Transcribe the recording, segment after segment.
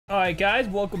Alright guys,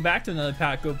 welcome back to another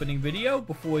pack opening video.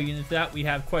 Before we get into that, we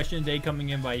have question of the day coming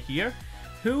in right here.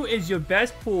 Who is your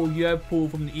best pull you have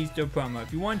pulled from the Easter promo?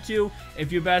 If you want to,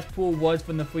 if your best pull was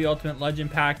from the free Ultimate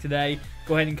Legend pack today,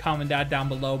 go ahead and comment that down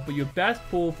below. But your best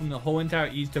pull from the whole entire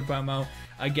Easter promo,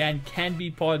 again, can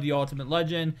be part of the Ultimate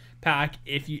Legend pack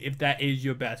if that is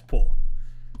your best pull.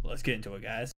 Let's get into it,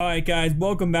 guys. Alright guys,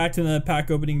 welcome back to another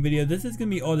pack opening video. This is going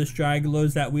to be all the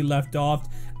stragglers that we left off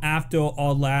after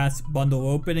our last bundle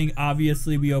opening.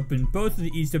 Obviously, we opened both of the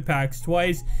Easter packs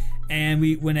twice, and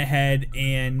we went ahead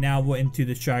and now we're into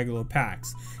the straggler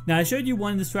packs. Now, I showed you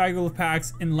one of the straggler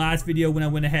packs in the last video when I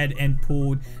went ahead and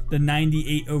pulled the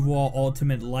 98 overall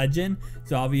Ultimate Legend.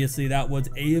 So obviously, that was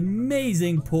an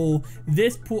amazing pull.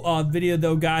 This video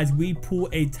though, guys, we pull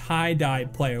a tie-dye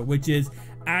player, which is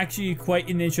actually quite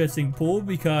an interesting pull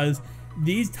because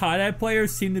these tie-dye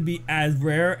players seem to be as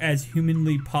rare as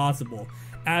humanly possible.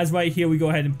 As right here, we go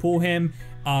ahead and pull him.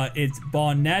 It's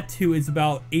Barnett, who is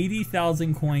about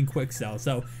 80,000 coin quick sell.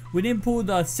 So we didn't pull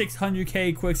the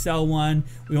 600k quick sell one.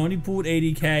 We only pulled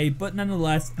 80k, but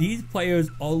nonetheless, these players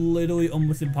are literally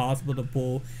almost impossible to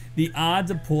pull. The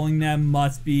odds of pulling them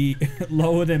must be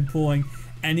lower than pulling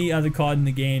any other card in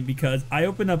the game because I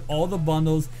opened up all the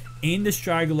bundles in the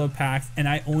straggler packs and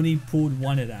I only pulled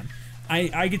one of them.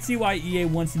 I can see why EA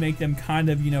wants to make them kind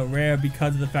of, rare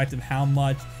because of the fact of how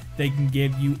much they can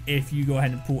give you if you go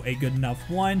ahead and pull a good enough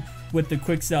one, with the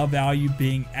quick sell value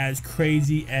being as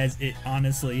crazy as it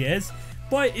honestly is.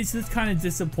 But it's just kind of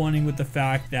disappointing with the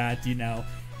fact that,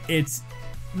 it's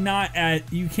not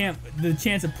the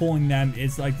chance of pulling them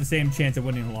is like the same chance of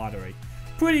winning the lottery.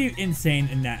 Pretty insane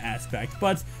in that aspect.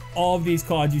 But all of these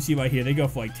cards you see right here, they go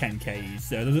for like 10k each.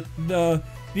 So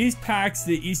these packs,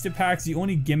 the Easter packs, the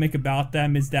only gimmick about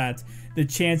them is that the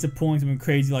chance of pulling something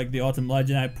crazy like the Ultimate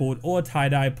Legend I pulled or a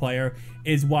tie-dye player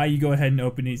is why you go ahead and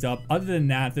open these up. Other than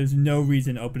that, there's no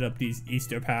reason to open up these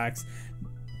Easter packs.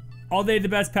 Are they the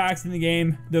best packs in the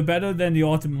game? They're better than the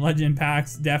Ultimate Legend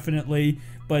packs, definitely,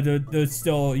 but they're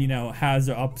still, has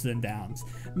their ups and downs.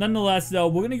 Nonetheless, though,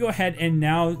 we're going to go ahead and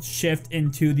now shift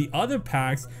into the other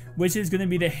packs, which is going to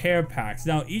be the hair packs.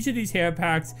 Now, each of these hair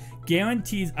packs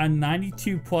guarantees a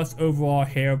 92 plus overall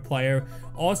hair player,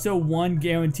 also one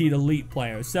guaranteed elite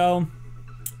player. So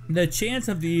the chance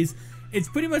of these, it's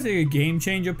pretty much like a game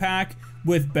changer pack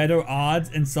with better odds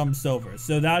and some silver.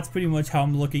 So that's pretty much how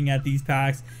I'm looking at these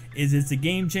packs. It's a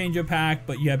game changer pack,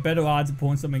 but you have better odds of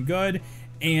pulling something good.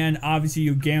 And obviously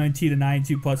you're guaranteed a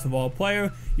 92 plus overall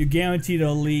player, you're guaranteed an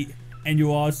elite, and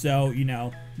you also,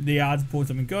 the odds of pulling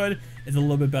something good is a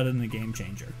little bit better than the game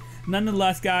changer.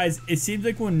 Nonetheless, guys, it seems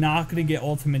like we're not going to get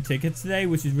ultimate tickets today,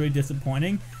 which is really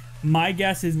disappointing. My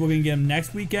guess is we're going to get them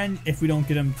next weekend if we don't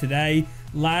get them today.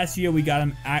 Last year we got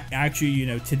them actually,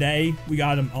 today we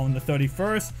got them on the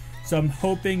 31st. So I'm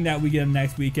hoping that we get them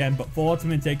next weekend. But for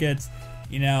ultimate tickets,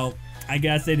 I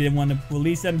guess they didn't want to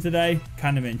release them today.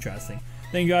 Kind of interesting.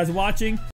 Thank you guys for watching.